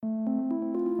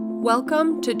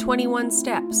Welcome to 21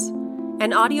 Steps,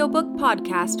 an audiobook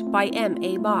podcast by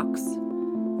M.A. Box,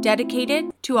 dedicated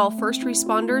to all first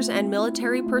responders and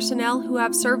military personnel who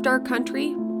have served our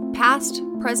country, past,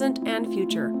 present, and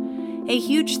future. A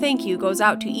huge thank you goes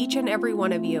out to each and every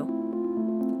one of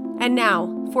you. And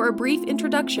now, for a brief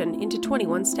introduction into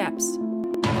 21 Steps.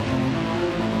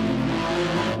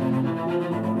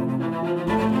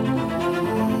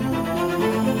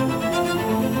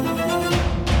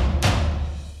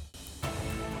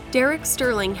 Derek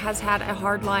Sterling has had a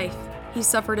hard life. He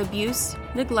suffered abuse,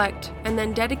 neglect, and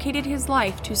then dedicated his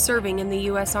life to serving in the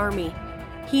U.S. Army.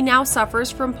 He now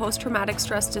suffers from post-traumatic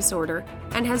stress disorder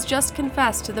and has just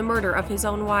confessed to the murder of his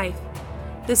own wife.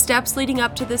 The steps leading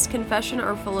up to this confession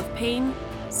are full of pain,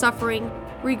 suffering,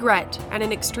 regret, and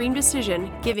an extreme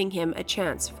decision giving him a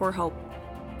chance for hope.